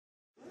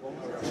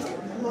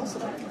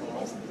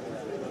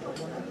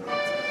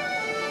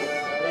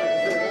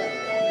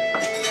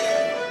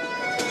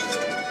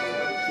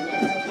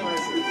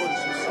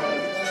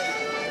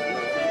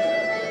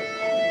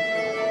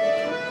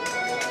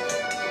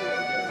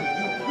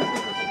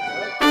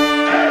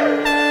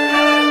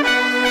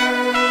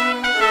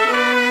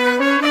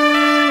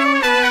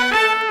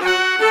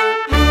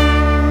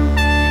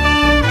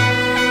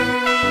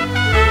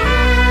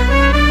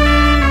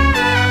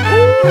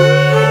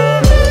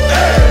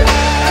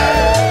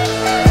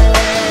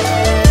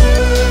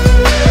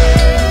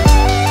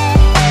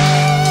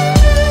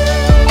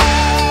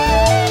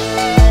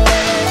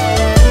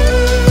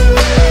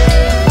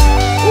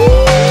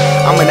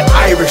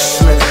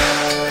Irishman,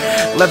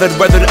 leathered,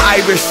 weathered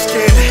Irish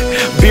skin,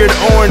 beard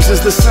orange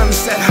as the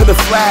sunset of the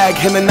flag.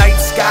 In the night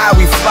sky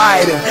we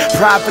fly it in,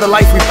 pride for the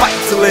life we fight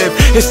to live.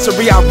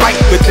 History I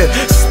write with it,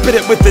 spit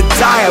it with the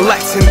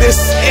dialect. And this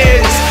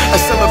is a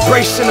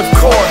celebration, of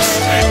course.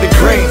 The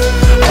green,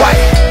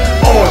 white,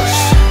 orange.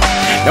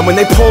 And when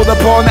they pulled up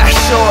on that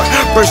shore,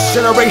 first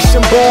generation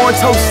born,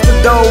 toasted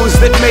those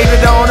that made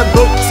it on a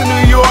boat to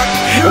New York.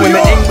 And when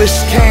the English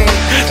came,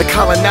 the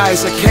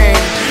colonizer came.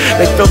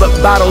 They filled up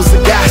bottles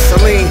of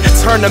gasoline,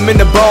 turned them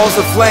into balls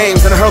of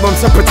flames, and hurled them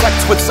to protect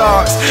what's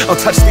ours. Don't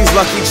touch these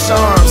lucky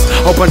charms.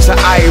 Whole bunch of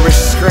Irish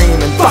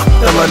screaming, fuck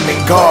the London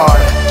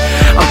Guard.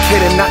 I'm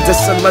kidding, not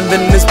dissin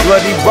London is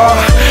bloody raw,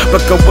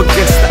 but go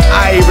against the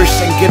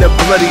Irish and get a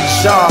bloody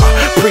jaw.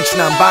 Preach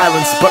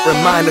nonviolence, but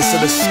remind us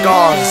of the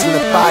scars and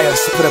the fires.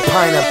 Put a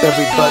pine up,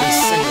 everybody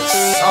sing a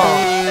song.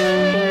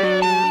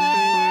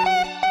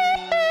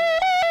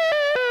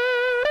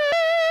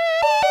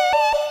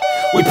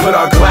 We put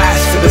our glass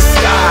to the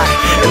sky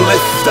and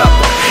lift up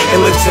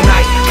and live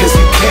tonight, cause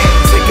you can't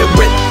take it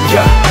with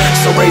ya.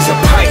 So raise a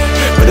pint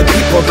for the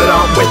people that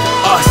aren't with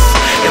us,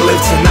 and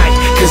live tonight,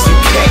 cause you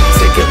can't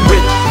take it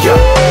with ya.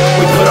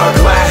 We put our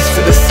glass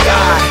to the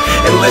sky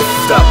and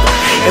lift up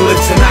and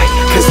live tonight,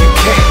 cause you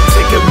can't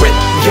take it with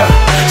ya.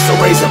 So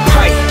raise a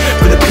pint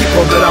for the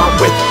people that aren't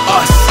with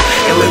us,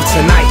 and live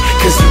tonight,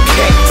 cause you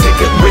can't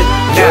take it with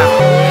ya.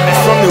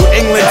 From New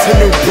England to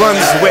New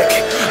Brunswick,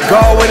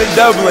 Galway to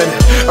Dublin,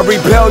 a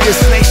rebellious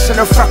nation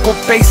of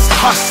freckle-faced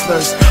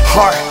hustlers,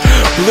 heart,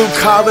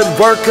 blue-collared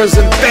workers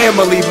and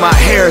family, my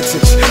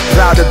heritage,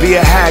 proud to be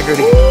a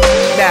Haggerty.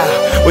 Now,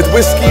 with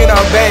whiskey in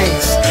our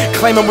veins,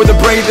 claiming we're the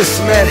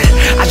bravest men,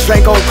 I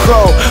drank Old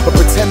Crow, but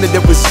pretended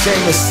it was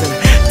Jameson.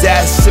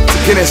 Dad sipped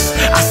Guinness,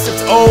 I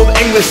sipped Old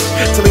English,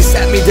 till he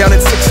sat me down at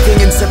 16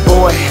 and said,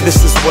 boy,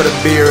 this is what a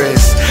beer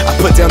is. I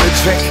put down the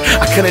drink,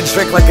 I couldn't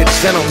drink like a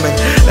gentleman.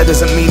 That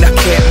doesn't mean I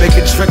can't make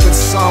a drinking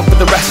song for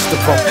the rest of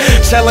them.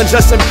 Challenge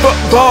us in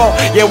football,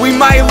 yeah we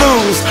might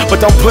lose, but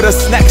don't put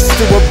us next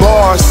to a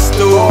bar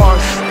stool.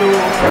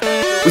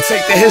 We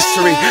take the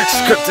history,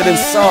 scripted in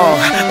song,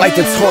 light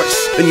the torch,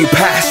 then you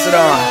pass it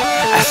on.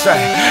 That's right,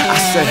 I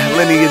said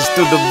lineage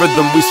through the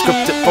rhythm. We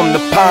script it from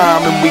the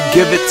palm and we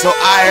give it till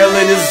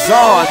Ireland is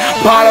on.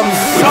 Bottoms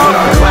up. We put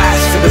our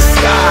glass to the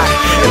sky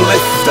and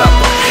lift up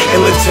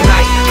and live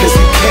tonight, cause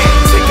you can't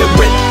take it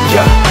with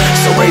ya.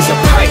 So raise a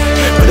pint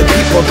for the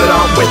people that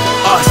aren't with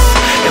us,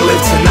 and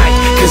live tonight,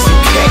 cause you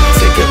can't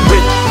take it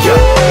with ya.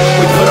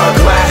 We put our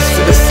glass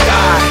to the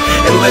sky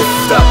and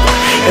lift up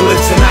and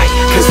live tonight,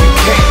 cause you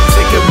can't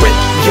take it with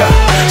ya.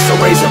 So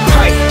raise a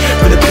pint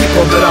for the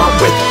people that aren't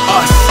with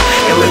us,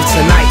 and live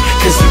tonight,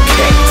 cause you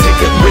can't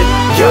take it with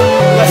ya.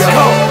 Let's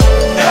go.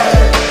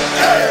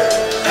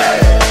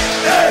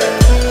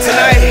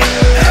 Tonight,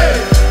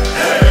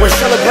 we're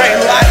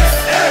celebrating life.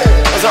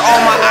 Those are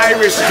all my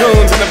Irish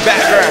goons in the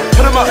background.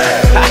 Put them up.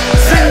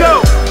 Snow,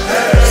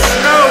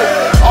 snow,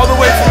 all the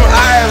way from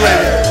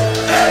Ireland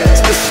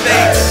to the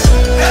States,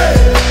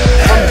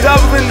 from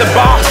Dublin to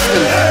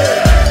Boston,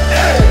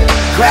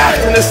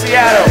 Grafton to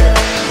Seattle,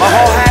 my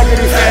whole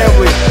Haggerty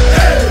family.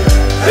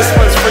 This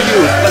one's for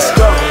you. Let's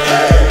go.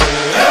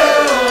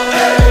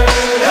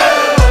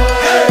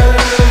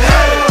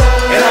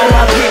 And all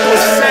my people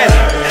say,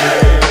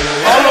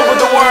 all over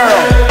the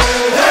world,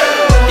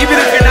 even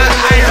if you're not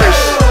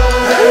Irish,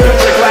 put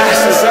your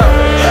glasses up.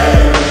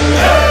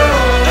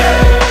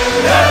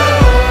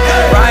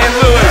 Ryan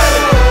Lewis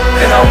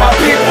and all my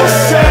people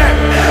say,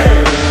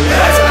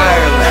 that's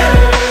Ireland.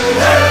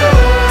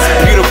 It's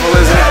beautiful,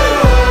 isn't it?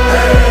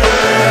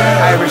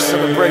 Irish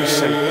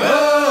celebration.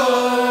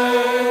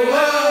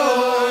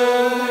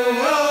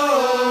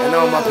 And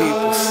all my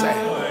people say,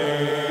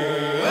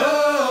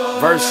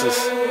 verses.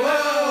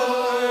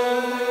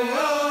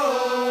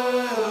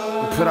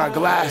 We put our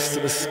glass to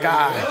the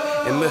sky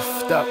and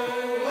lift up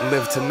and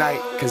live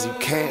tonight, cause you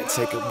can't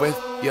take it with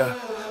ya.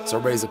 So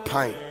raise a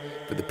pint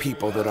for the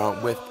people that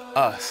aren't with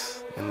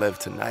us, and live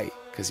tonight,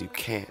 cause you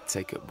can't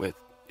take it with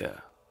ya.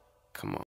 Come on.